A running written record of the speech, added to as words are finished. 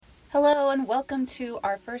Hello and welcome to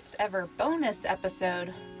our first ever bonus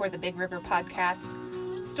episode for the Big River podcast,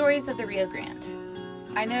 Stories of the Rio Grande.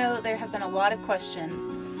 I know there have been a lot of questions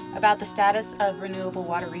about the status of Renewable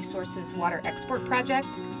Water Resources water export project,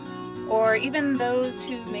 or even those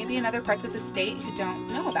who may be in other parts of the state who don't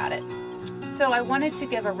know about it. So I wanted to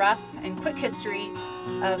give a rough and quick history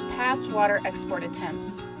of past water export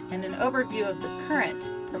attempts and an overview of the current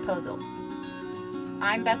proposal.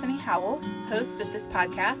 I'm Bethany Howell, host of this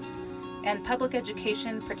podcast and Public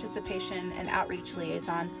Education, Participation, and Outreach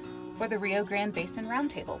Liaison for the Rio Grande Basin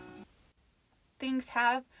Roundtable. Things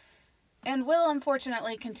have and will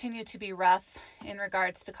unfortunately continue to be rough in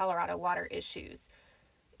regards to Colorado water issues.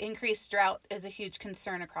 Increased drought is a huge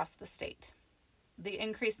concern across the state. The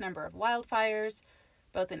increased number of wildfires,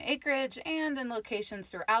 both in acreage and in locations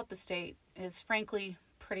throughout the state, is frankly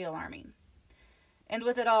pretty alarming. And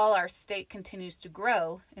with it all, our state continues to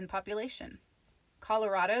grow in population.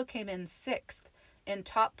 Colorado came in 6th in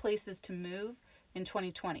top places to move in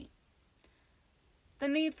 2020. The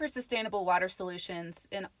need for sustainable water solutions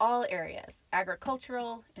in all areas,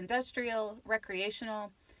 agricultural, industrial,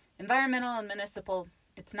 recreational, environmental, and municipal,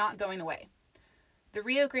 it's not going away. The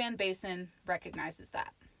Rio Grande Basin recognizes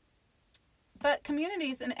that. But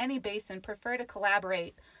communities in any basin prefer to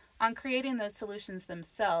collaborate on creating those solutions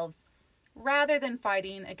themselves rather than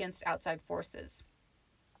fighting against outside forces.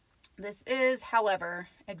 This is, however,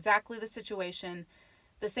 exactly the situation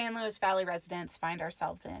the San Luis Valley residents find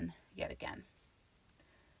ourselves in yet again.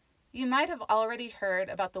 You might have already heard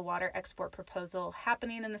about the water export proposal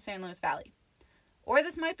happening in the San Luis Valley, or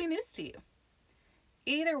this might be news to you.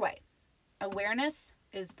 Either way, awareness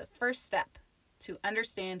is the first step to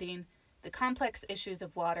understanding the complex issues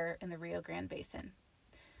of water in the Rio Grande Basin.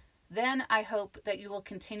 Then I hope that you will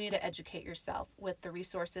continue to educate yourself with the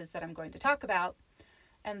resources that I'm going to talk about.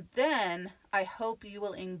 And then I hope you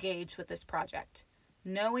will engage with this project,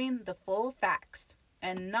 knowing the full facts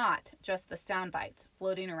and not just the sound bites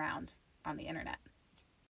floating around on the internet.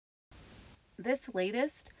 This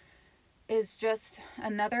latest is just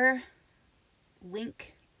another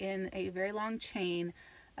link in a very long chain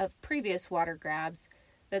of previous water grabs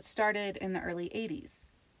that started in the early 80s.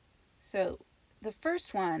 So the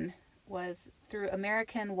first one was through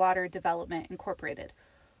American Water Development Incorporated,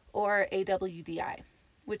 or AWDI,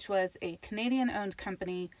 which was a Canadian-owned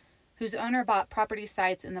company whose owner bought property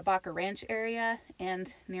sites in the Baca Ranch area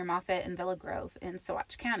and near Moffett and Villa Grove in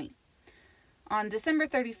Saguache County. On December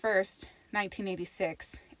 31st,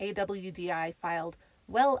 1986, AWDI filed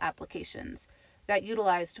well applications that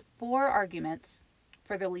utilized 4 arguments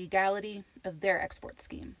for the legality of their export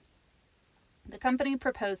scheme. The company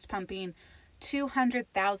proposed pumping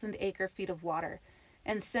 200,000 acre-feet of water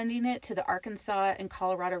and sending it to the Arkansas and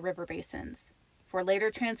Colorado River basins for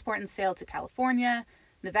later transport and sale to California,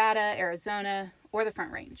 Nevada, Arizona, or the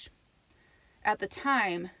Front Range. At the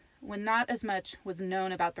time, when not as much was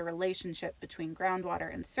known about the relationship between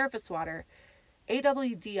groundwater and surface water,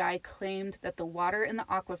 AWDI claimed that the water in the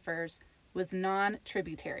aquifers was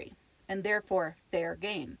non-tributary and therefore fair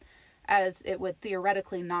game, as it would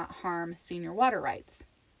theoretically not harm senior water rights.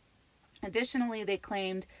 Additionally, they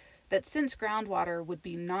claimed that since groundwater would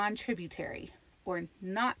be non-tributary, or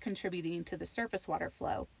not contributing to the surface water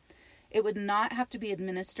flow, it would not have to be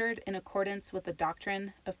administered in accordance with the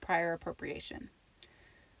doctrine of prior appropriation.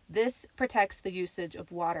 This protects the usage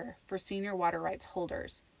of water for senior water rights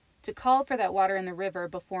holders to call for that water in the river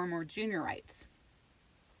before more junior rights.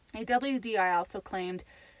 AWDI also claimed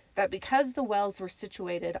that because the wells were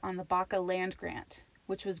situated on the Baca land grant,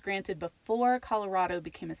 which was granted before Colorado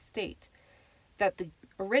became a state, that the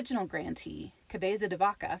original grantee, Cabeza de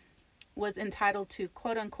Vaca, was entitled to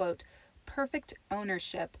quote-unquote perfect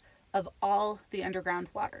ownership of all the underground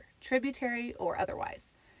water, tributary or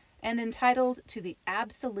otherwise, and entitled to the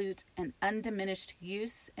absolute and undiminished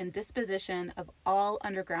use and disposition of all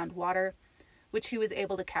underground water, which he was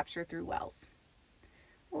able to capture through wells.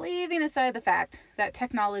 Leaving aside the fact that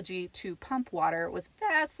technology to pump water was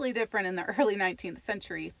vastly different in the early 19th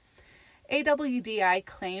century, AWDI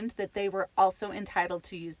claimed that they were also entitled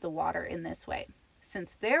to use the water in this way,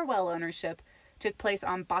 since their well ownership took place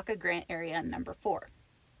on Baca Grant Area Number 4.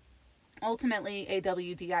 Ultimately,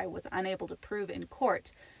 AWDI was unable to prove in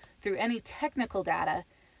court through any technical data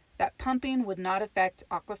that pumping would not affect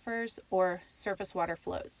aquifers or surface water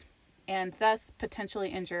flows, and thus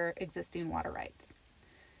potentially injure existing water rights.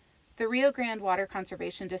 The Rio Grande Water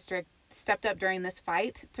Conservation District stepped up during this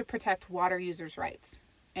fight to protect water users' rights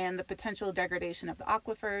and the potential degradation of the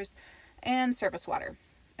aquifers and surface water,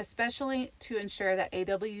 especially to ensure that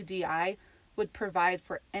AWDI would provide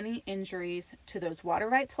for any injuries to those water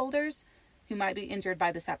rights holders who might be injured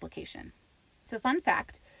by this application. So fun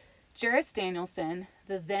fact, Jairus Danielson,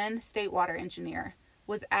 the then state water engineer,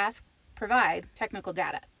 was asked to provide technical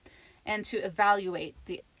data and to evaluate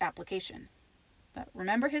the application. But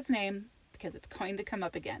remember his name because it's going to come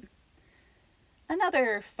up again.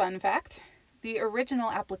 Another fun fact, the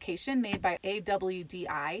original application made by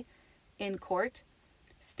AWDI in court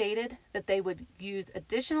stated that they would use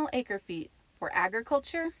additional acre feet for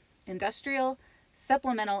agriculture, industrial,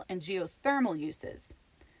 supplemental, and geothermal uses.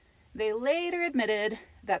 They later admitted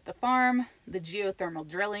that the farm, the geothermal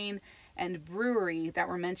drilling, and brewery that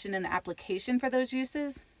were mentioned in the application for those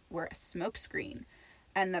uses were a smokescreen,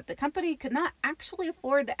 and that the company could not actually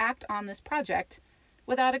afford to act on this project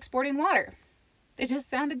without exporting water. It just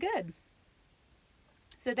sounded good.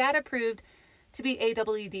 So data proved to be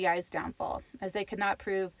AWDI's downfall, as they could not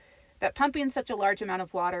prove that pumping such a large amount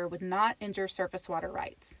of water would not injure surface water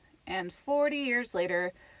rights. And 40 years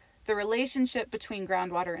later, the relationship between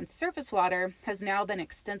groundwater and surface water has now been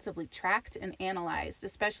extensively tracked and analyzed,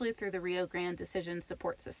 especially through the Rio Grande Decision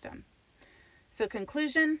Support System. So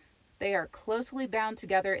conclusion, they are closely bound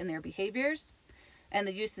together in their behaviors, and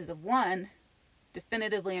the uses of one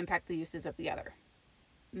definitively impact the uses of the other.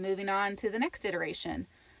 Moving on to the next iteration,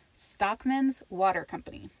 Stockman's Water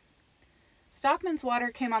Company. Stockman's Water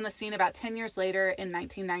came on the scene about 10 years later in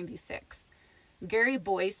 1996. Gary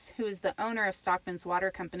Boyce, who is the owner of Stockman's Water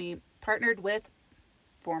Company, partnered with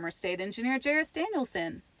former state engineer Jairus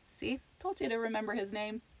Danielson, see, told you to remember his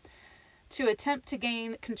name, to attempt to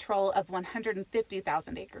gain control of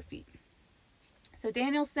 150,000 acre feet. So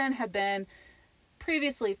Danielson had been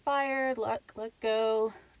previously fired, let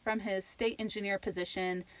go from his state engineer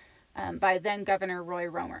position by then Governor Roy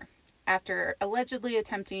Romer, after allegedly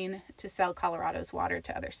attempting to sell Colorado's water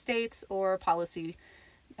to other states or policy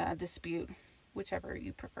dispute, whichever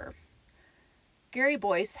you prefer. Gary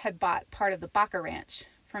Boyce had bought part of the Baca Ranch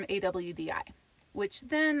from AWDI, which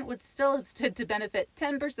then would still have stood to benefit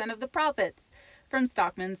 10% of the profits from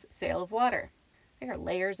Stockman's sale of water. There are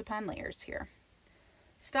layers upon layers here.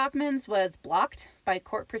 Stockman's was blocked by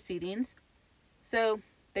court proceedings, so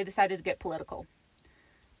they decided to get political.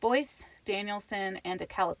 Boyce, Danielson, and a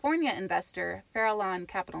California investor, Farallon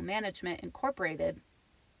Capital Management Incorporated,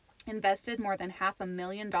 invested more than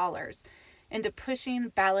 $500,000 into pushing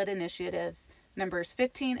ballot initiatives numbers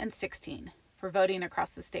 15 and 16 for voting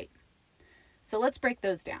across the state. So let's break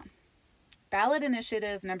those down. Ballot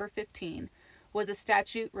initiative number 15 was a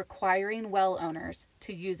statute requiring well owners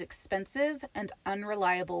to use expensive and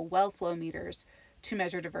unreliable well flow meters to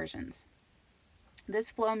measure diversions.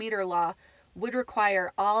 This flow meter law would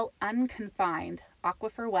require all unconfined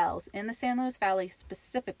aquifer wells in the San Luis Valley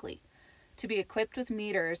specifically to be equipped with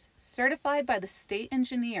meters certified by the state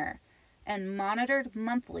engineer and monitored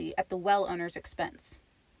monthly at the well owner's expense.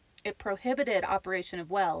 It prohibited operation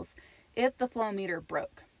of wells if the flow meter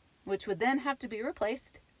broke, which would then have to be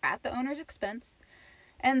replaced at the owner's expense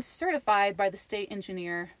and certified by the state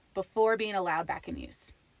engineer before being allowed back in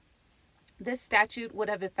use. This statute would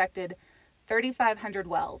have affected 3,500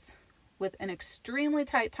 wells with an extremely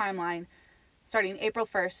tight timeline starting April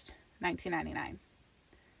 1st, 1999.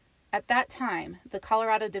 At that time, the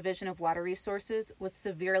Colorado Division of Water Resources was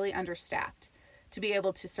severely understaffed to be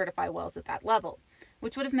able to certify wells at that level,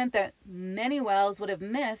 which would have meant that many wells would have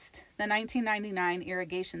missed the 1999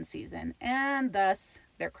 irrigation season and thus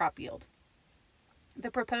their crop yield.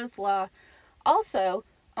 The proposed law also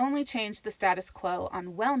only changed the status quo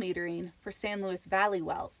on well metering for San Luis Valley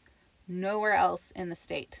wells, nowhere else in the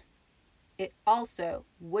state. It also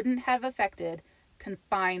wouldn't have affected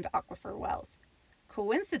confined aquifer wells.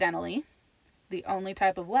 Coincidentally, the only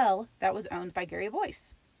type of well that was owned by Gary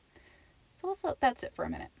Boyce. So let's let that sit for a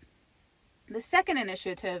minute. The second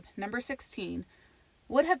initiative, number 16,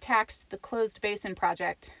 would have taxed the Closed Basin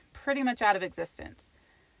Project pretty much out of existence.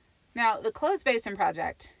 Now, the Closed Basin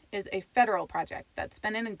Project is a federal project that's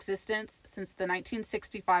been in existence since the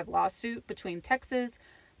 1965 lawsuit between Texas,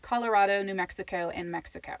 Colorado, New Mexico, and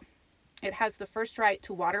Mexico. It has the first right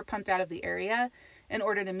to water pumped out of the area in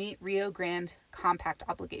order to meet Rio Grande Compact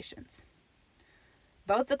obligations.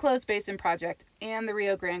 Both the Closed Basin Project and the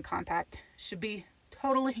Rio Grande Compact should be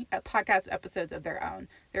totally podcast episodes of their own.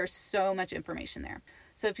 There's so much information there.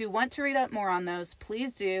 So if you want to read up more on those,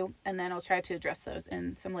 please do, and then I'll try to address those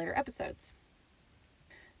in some later episodes.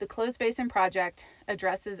 The Closed Basin Project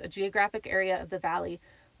addresses a geographic area of the valley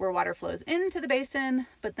where water flows into the basin,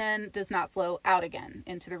 but then does not flow out again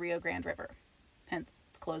into the Rio Grande River, hence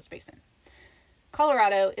the Closed Basin.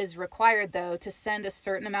 Colorado is required, though, to send a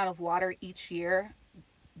certain amount of water each year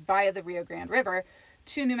via the Rio Grande River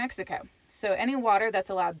to New Mexico. So any water that's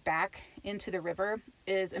allowed back into the river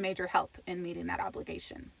is a major help in meeting that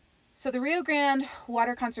obligation. So the Rio Grande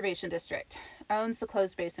Water Conservation District owns the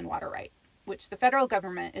closed basin water right, which the federal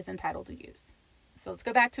government is entitled to use. So let's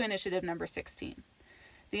go back to initiative number 16.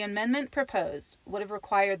 The amendment proposed would have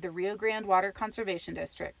required the Rio Grande Water Conservation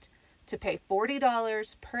District to pay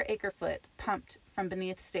 $40 per acre foot pumped from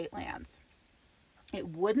beneath state lands. It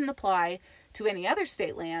wouldn't apply to any other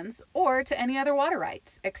state lands or to any other water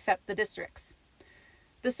rights except the district's.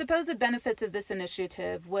 The supposed benefits of this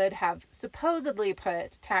initiative would have supposedly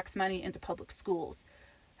put tax money into public schools.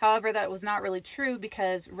 However, that was not really true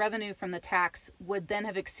because revenue from the tax would then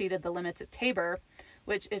have exceeded the limits of Tabor,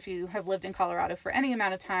 which, if you have lived in Colorado for any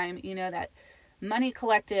amount of time, you know that money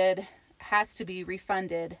collected has to be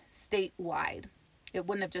refunded statewide. It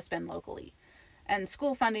wouldn't have just been locally. And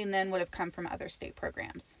school funding then would have come from other state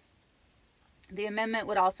programs. The amendment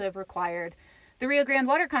would also have required the Rio Grande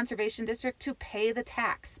Water Conservation District to pay the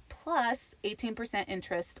tax plus 18%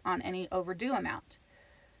 interest on any overdue amount.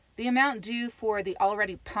 The amount due for the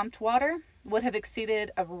already pumped water would have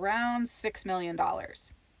exceeded around $6 million.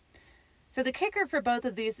 So the kicker for both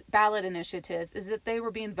of these ballot initiatives is that they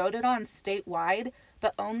were being voted on statewide,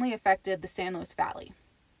 but only affected the San Luis Valley.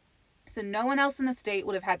 So no one else in the state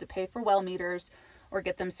would have had to pay for well meters or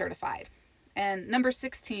get them certified. And number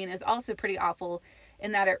 16 is also pretty awful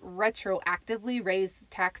in that it retroactively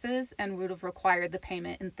raised taxes and would have required the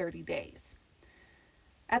payment in 30 days.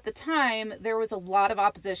 At the time, there was a lot of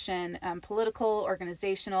opposition, political,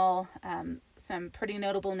 organizational, some pretty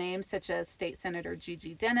notable names such as State Senator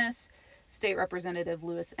Gigi Dennis, State Representative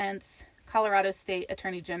Louis Entz, Colorado State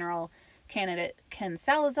Attorney General candidate Ken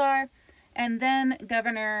Salazar, and then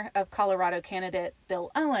Governor of Colorado candidate Bill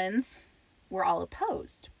Owens were all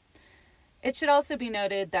opposed. It should also be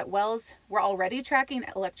noted that wells were already tracking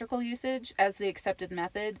electrical usage as the accepted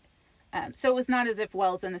method, so it was not as if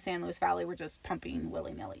wells in the San Luis Valley were just pumping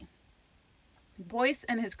willy-nilly. Boyce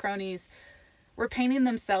and his cronies were painting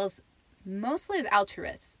themselves mostly as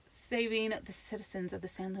altruists, saving the citizens of the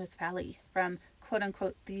San Luis Valley from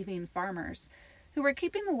quote-unquote thieving farmers who were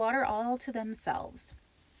keeping the water all to themselves.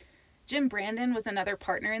 Jim Brandon was another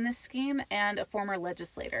partner in this scheme and a former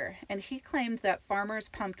legislator, and he claimed that farmers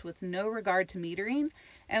pumped with no regard to metering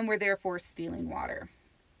and were therefore stealing water.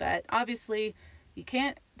 But obviously, you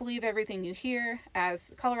can't believe everything you hear,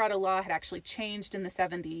 as Colorado law had actually changed in the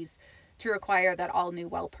 70s to require that all new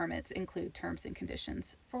well permits include terms and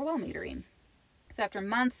conditions for well metering. So after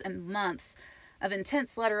months and months of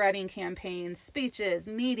intense letter writing campaigns, speeches,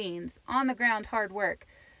 meetings, on-the-ground hard work,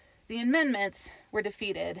 the amendments were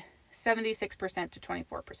defeated 76% to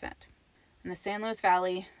 24%. And the San Luis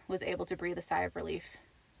Valley was able to breathe a sigh of relief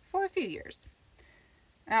for a few years.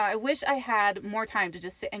 Now, I wish I had more time to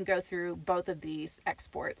just sit and go through both of these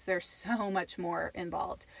exports. There's so much more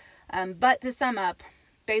involved. But to sum up,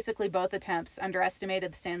 basically both attempts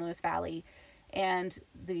underestimated the San Luis Valley and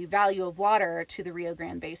the value of water to the Rio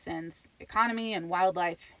Grande Basin's economy and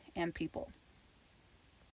wildlife and people.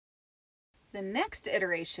 The next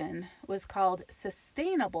iteration was called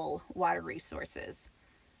Sustainable Water Resources.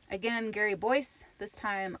 Again, Gary Boyce, this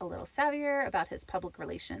time a little savvier about his public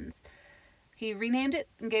relations. He renamed it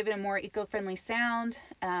and gave it a more eco-friendly sound.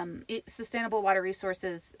 Sustainable Water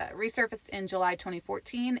Resources resurfaced in July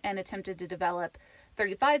 2014 and attempted to develop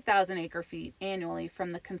 35,000 acre-feet annually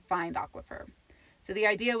from the confined aquifer. So the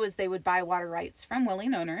idea was they would buy water rights from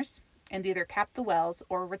willing owners and either cap the wells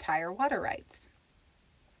or retire water rights.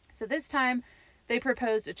 So this time, they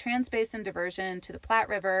proposed a trans-basin diversion to the Platte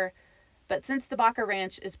River, but since the Baca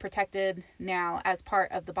Ranch is protected now as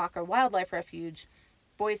part of the Baca Wildlife Refuge,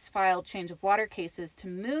 Boyce filed change of water cases to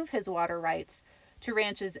move his water rights to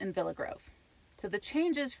ranches in Villa Grove. So the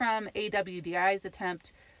changes from AWDI's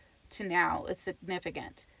attempt to now is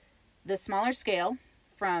significant. The smaller scale,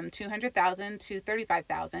 from 200,000 to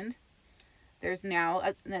 35,000, there's now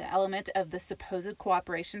an element of the supposed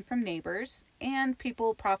cooperation from neighbors and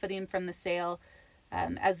people profiting from the sale,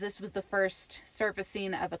 as this was the first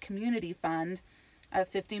surfacing of a community fund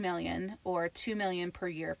of $50 million or $2 million per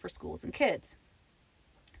year for schools and kids.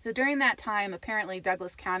 So during that time, apparently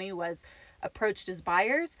Douglas County was approached as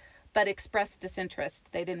buyers, but expressed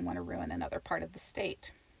disinterest. They didn't want to ruin another part of the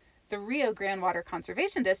state. The Rio Grande Water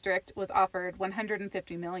Conservation District was offered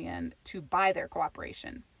 $150 million to buy their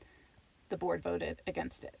cooperation. The board voted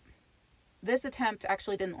against it. This attempt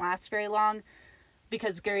actually didn't last very long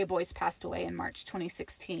because Gary Boyce passed away in March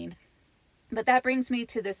 2016. But that brings me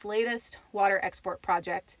to this latest water export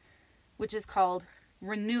project, which is called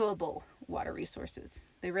Renewable Water Resources.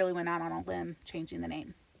 They really went out on a limb changing the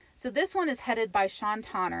name. So this one is headed by Sean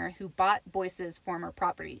Tonner, who bought Boyce's former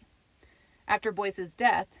property. After Boyce's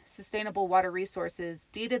death, Sustainable Water Resources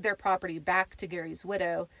deeded their property back to Gary's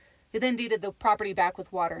widow, who then deeded the property back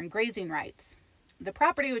with water and grazing rights. The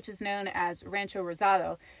property, which is known as Rancho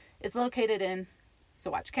Rosado, is located in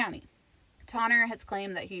Saguache County. Tonner has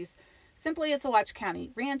claimed that he's simply a Saguache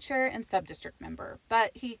County rancher and subdistrict member,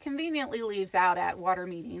 but he conveniently leaves out at water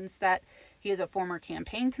meetings that he is a former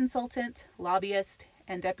campaign consultant, lobbyist,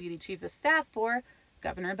 and deputy chief of staff for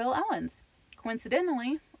Governor Bill Owens.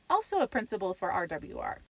 Coincidentally, also a principal for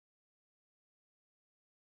RWR.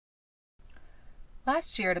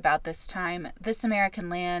 Last year at about this time, This American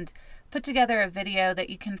Land put together a video that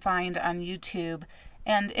you can find on YouTube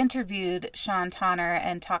and interviewed Sean Tonner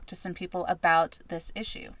and talked to some people about this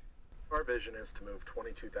issue. Our vision is to move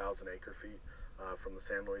 22,000 acre feet from the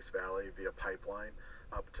San Luis Valley via pipeline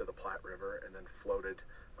up to the Platte River and then floated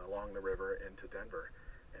along the river into Denver.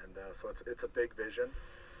 And so it's a big vision.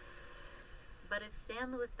 But if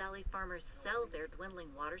San Luis Valley farmers sell their dwindling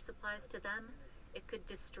water supplies to them, it could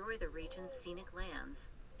destroy the region's scenic lands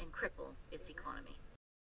and cripple its economy.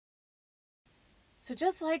 So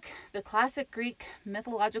just like the classic Greek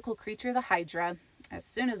mythological creature, the Hydra, as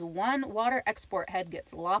soon as one water export head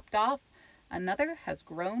gets lopped off, another has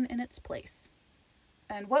grown in its place.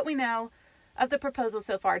 And what we know of the proposal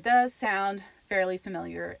so far does sound fairly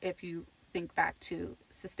familiar if you think back to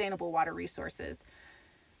Sustainable Water Resources.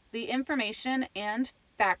 The information and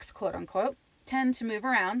facts, quote unquote, tend to move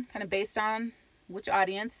around, kind of based on which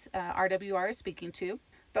audience RWR is speaking to.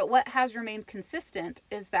 But what has remained consistent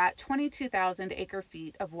is that 22,000 acre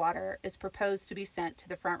feet of water is proposed to be sent to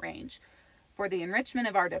the Front Range for the enrichment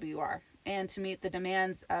of RWR and to meet the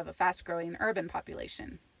demands of a fast-growing urban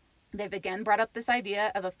population. They've again brought up this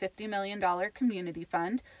idea of a $50 million community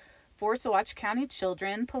fund for Saguache County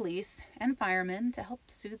children, police, and firemen to help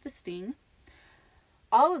soothe the sting.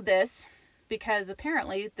 All of this because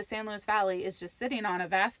apparently the San Luis Valley is just sitting on a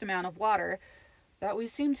vast amount of water that we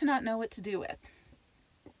seem to not know what to do with.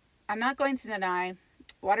 I'm not going to deny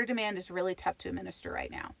water demand is really tough to administer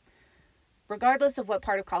right now, regardless of what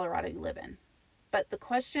part of Colorado you live in. But the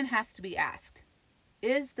question has to be asked,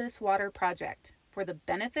 is this water project for the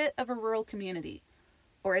benefit of a rural community,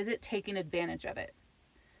 or is it taking advantage of it?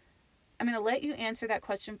 I'm going to let you answer that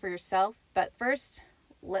question for yourself, but first,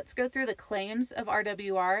 let's go through the claims of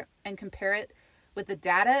RWR and compare it with the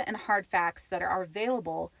data and hard facts that are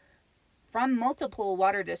available from multiple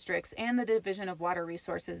water districts and the Division of Water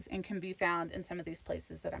Resources and can be found in some of these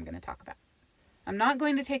places that I'm going to talk about. I'm not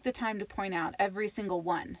going to take the time to point out every single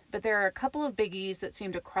one, but there are a couple of biggies that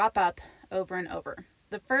seem to crop up over and over.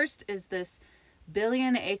 The first is this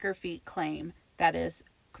billion acre feet claim that is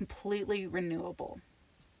completely renewable.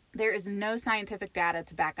 There is no scientific data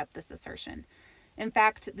to back up this assertion. In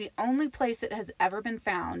fact, the only place it has ever been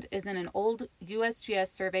found is in an old USGS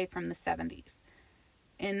survey from the 70s.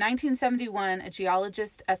 In 1971, a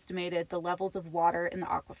geologist estimated the levels of water in the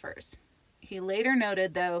aquifers. He later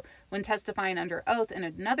noted, though, when testifying under oath in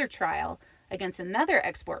another trial against another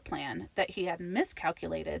export plan, that he had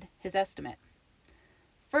miscalculated his estimate.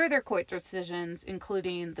 Further court decisions,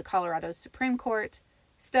 including the Colorado Supreme Court,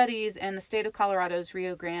 studies, and the state of Colorado's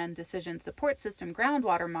Rio Grande Decision Support System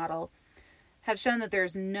groundwater model, have shown that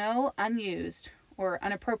there's no unused or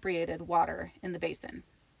unappropriated water in the basin.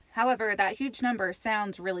 However, that huge number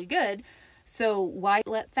sounds really good, so why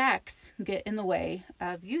let facts get in the way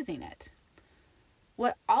of using it?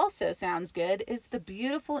 What also sounds good is the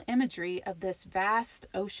beautiful imagery of this vast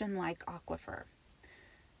ocean-like aquifer.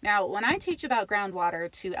 Now, when I teach about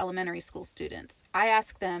groundwater to elementary school students, I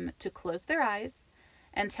ask them to close their eyes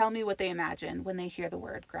and tell me what they imagine when they hear the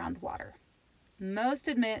word groundwater. Most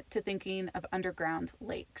admit to thinking of underground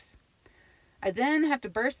lakes. I then have to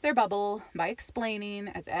burst their bubble by explaining,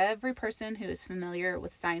 as every person who is familiar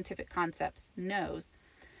with scientific concepts knows,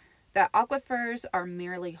 that aquifers are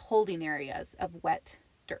merely holding areas of wet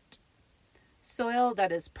dirt. Soil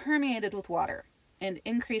that is permeated with water and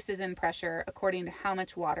increases in pressure according to how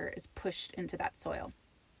much water is pushed into that soil.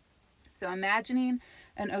 So imagining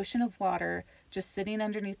an ocean of water just sitting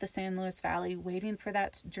underneath the San Luis Valley waiting for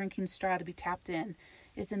that drinking straw to be tapped in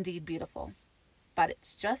is indeed beautiful. But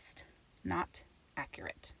it's just not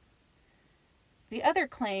accurate. The other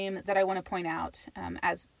claim that I want to point out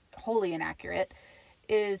as wholly inaccurate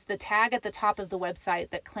is the tag at the top of the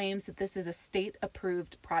website that claims that this is a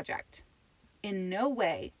state-approved project. In no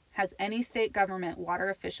way has any state government water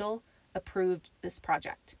official approved this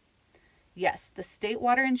project. Yes, the state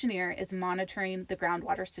water engineer is monitoring the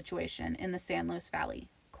groundwater situation in the San Luis Valley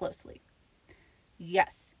closely.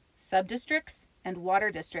 Yes, subdistricts and water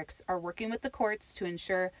districts are working with the courts to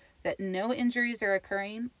ensure that no injuries are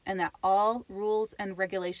occurring, and that all rules and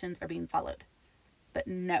regulations are being followed. But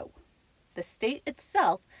no, the state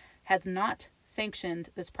itself has not sanctioned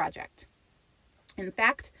this project. In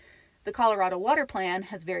fact, the Colorado Water Plan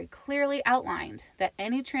has very clearly outlined that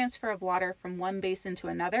any transfer of water from one basin to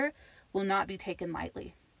another will not be taken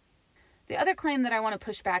lightly. The other claim that I want to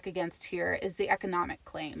push back against here is the economic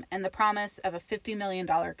claim and the promise of a $50 million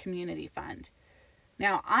community fund.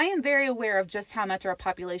 Now, I am very aware of just how much our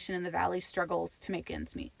population in the valley struggles to make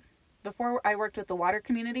ends meet. Before I worked with the water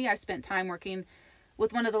community, I spent time working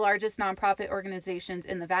with one of the largest nonprofit organizations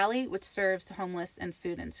in the valley, which serves homeless and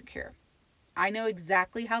food insecure. I know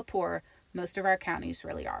exactly how poor most of our counties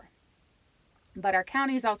really are. But our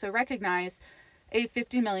counties also recognize a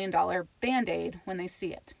 $50 million Band-Aid when they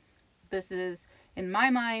see it. This is, in my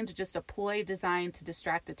mind, just a ploy designed to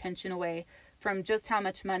distract attention away from just how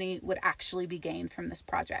much money would actually be gained from this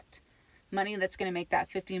project. Money that's going to make that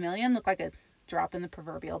 $50 million look like a drop in the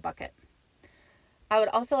proverbial bucket. I would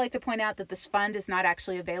also like to point out that this fund is not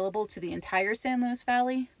actually available to the entire San Luis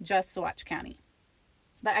Valley, just Saguache County.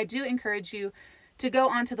 But I do encourage you to go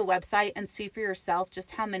onto the website and see for yourself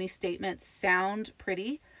just how many statements sound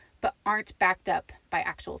pretty, but aren't backed up by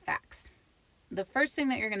actual facts. The first thing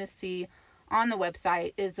that you're going to see on the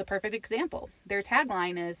website is the perfect example. Their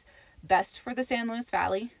tagline is best for the San Luis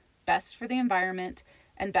Valley, best for the environment,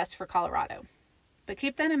 and best for Colorado. But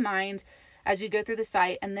keep that in mind as you go through the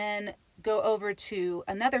site, and then go over to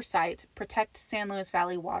another site,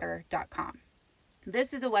 protectsanluisvalleywater.com.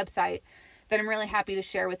 This is a website that I'm really happy to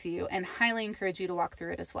share with you and highly encourage you to walk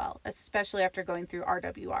through it as well, especially after going through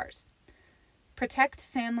RWRs.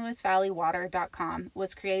 Protectsanluisvalleywater.com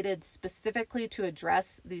was created specifically to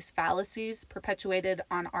address these fallacies perpetuated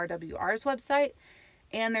on RWR's website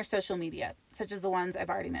and their social media, such as the ones I've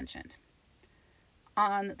already mentioned.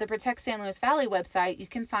 On the Protect San Luis Valley website, you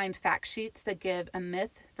can find fact sheets that give a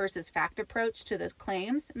myth versus fact approach to the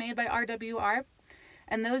claims made by RWR,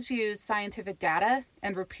 and those use scientific data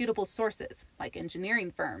and reputable sources like engineering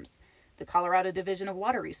firms, the Colorado Division of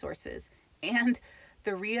Water Resources, and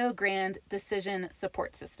the Rio Grande Decision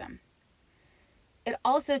Support System. It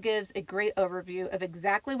also gives a great overview of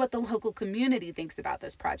exactly what the local community thinks about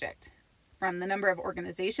this project, from the number of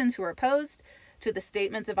organizations who are opposed to the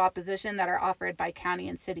statements of opposition that are offered by county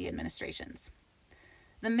and city administrations.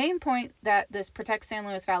 The main point that this Protect San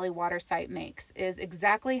Luis Valley water site makes is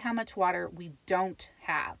exactly how much water we don't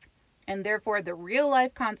have, and therefore the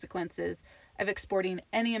real-life consequences of exporting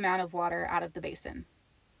any amount of water out of the basin.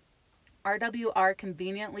 RWR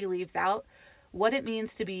conveniently leaves out what it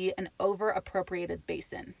means to be an over-appropriated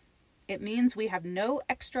basin. It means we have no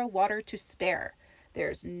extra water to spare.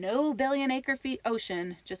 There's no billion acre-feet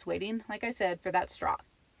ocean just waiting, like I said, for that straw.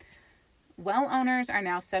 Well owners are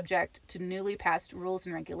now subject to newly passed rules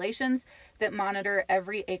and regulations that monitor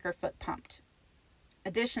every acre-foot pumped.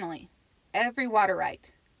 Additionally, every water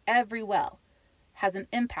right, every well, has an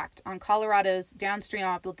impact on Colorado's downstream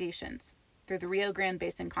obligations through the Rio Grande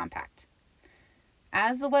Basin Compact.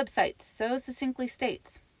 As the website so succinctly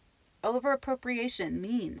states, over-appropriation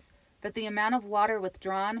means that the amount of water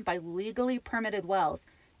withdrawn by legally permitted wells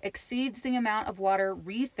exceeds the amount of water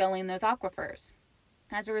refilling those aquifers.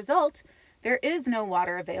 As a result, there is no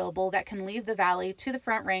water available that can leave the valley to the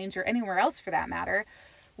Front Range or anywhere else for that matter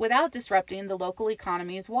without disrupting the local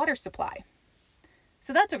economy's water supply.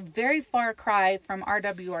 So that's a very far cry from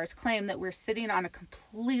RWR's claim that we're sitting on a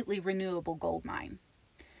completely renewable gold mine.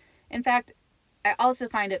 In fact, I also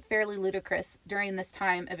find it fairly ludicrous during this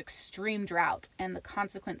time of extreme drought and the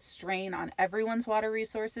consequent strain on everyone's water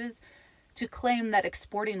resources to claim that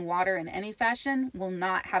exporting water in any fashion will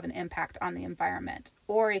not have an impact on the environment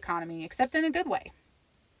or economy, except in a good way.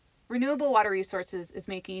 Renewable Water Resources is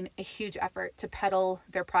making a huge effort to peddle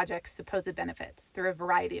their project's supposed benefits through a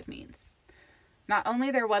variety of means. Not only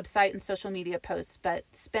their website and social media posts, but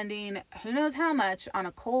spending who knows how much on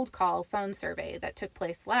a cold call phone survey that took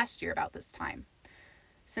place last year about this time.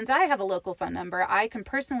 Since I have a local phone number, I can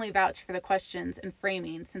personally vouch for the questions and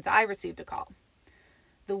framing since I received a call.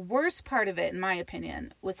 The worst part of it, in my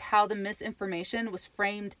opinion, was how the misinformation was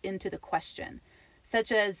framed into the question,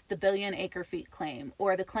 such as the billion acre-feet claim,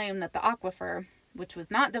 or the claim that the aquifer, which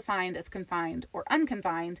was not defined as confined or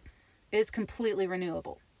unconfined, is completely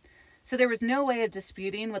renewable. So there was no way of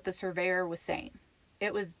disputing what the surveyor was saying.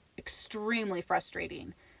 It was extremely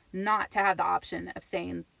frustrating not to have the option of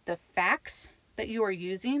saying the facts that you are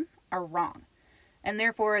using are wrong, and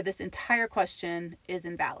therefore this entire question is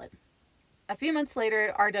invalid. A few months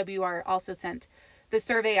later, RWR also sent the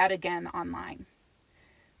survey out again online.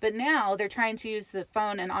 But now they're trying to use the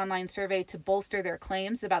phone and online survey to bolster their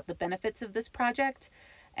claims about the benefits of this project,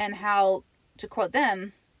 and how, to quote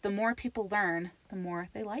them, the more people learn, the more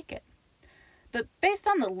they like it. But based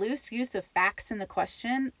on the loose use of facts in the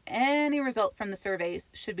question, any result from the surveys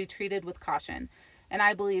should be treated with caution, and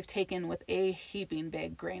I believe taken with a heaping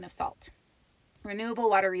big grain of salt. Renewable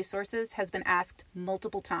Water Resources has been asked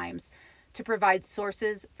multiple times to provide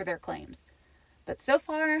sources for their claims, but so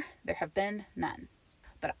far there have been none.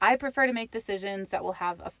 But I prefer to make decisions that will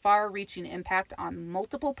have a far-reaching impact on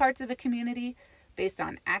multiple parts of a community based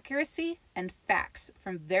on accuracy and facts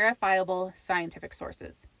from verifiable scientific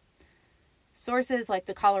sources. Sources like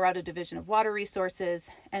the Colorado Division of Water Resources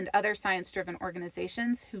and other science-driven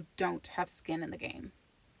organizations who don't have skin in the game.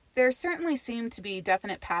 There certainly seem to be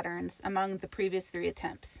definite patterns among the previous 3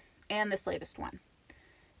 attempts and this latest one.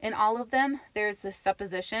 In all of them, there's this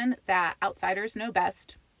supposition that outsiders know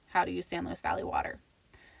best how to use San Luis Valley water.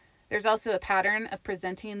 There's also a pattern of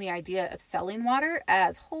presenting the idea of selling water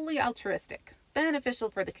as wholly altruistic, beneficial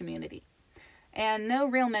for the community, and no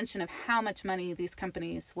real mention of how much money these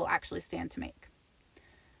companies will actually stand to make.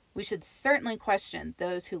 We should certainly question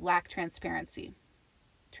those who lack transparency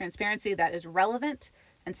that is relevant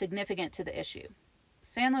and significant to the issue.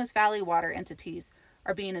 San Luis Valley water entities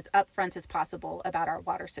are being as upfront as possible about our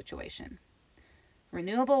water situation.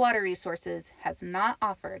 Renewable Water Resources has not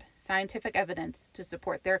offered scientific evidence to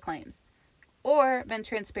support their claims, or been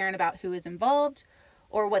transparent about who is involved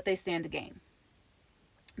or what they stand to gain.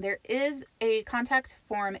 There is a contact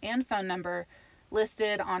form and phone number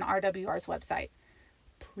listed on RWR's website.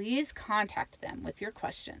 Please contact them with your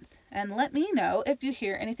questions and let me know if you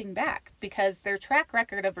hear anything back, because their track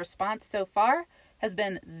record of response so far has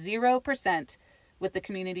been 0% with the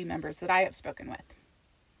community members that I have spoken with.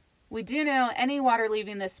 We do know any water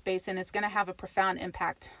leaving this basin is going to have a profound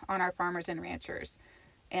impact on our farmers and ranchers,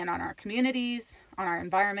 and on our communities, on our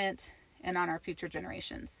environment, and on our future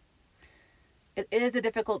generations. It is a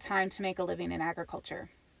difficult time to make a living in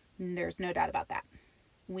agriculture. There's no doubt about that.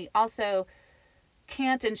 We also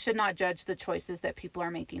can't and should not judge the choices that people are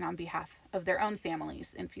making on behalf of their own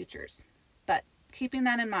families and futures. But keeping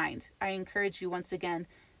that in mind, I encourage you once again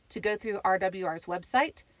to go through RWR's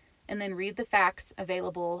website and then read the facts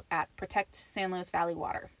available at Protect San Luis Valley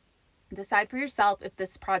Water. Decide for yourself if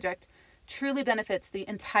this project truly benefits the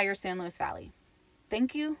entire San Luis Valley.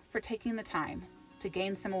 Thank you for taking the time to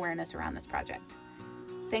gain some awareness around this project.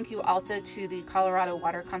 Thank you also to the Colorado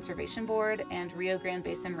Water Conservation Board and Rio Grande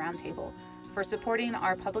Basin Roundtable for supporting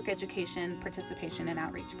our public education, participation, and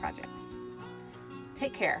outreach projects.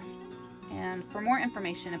 Take care, and for more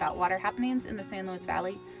information about water happenings in the San Luis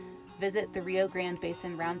Valley, visit the Rio Grande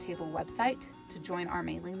Basin Roundtable website to join our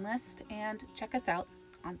mailing list and check us out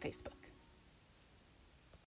on Facebook.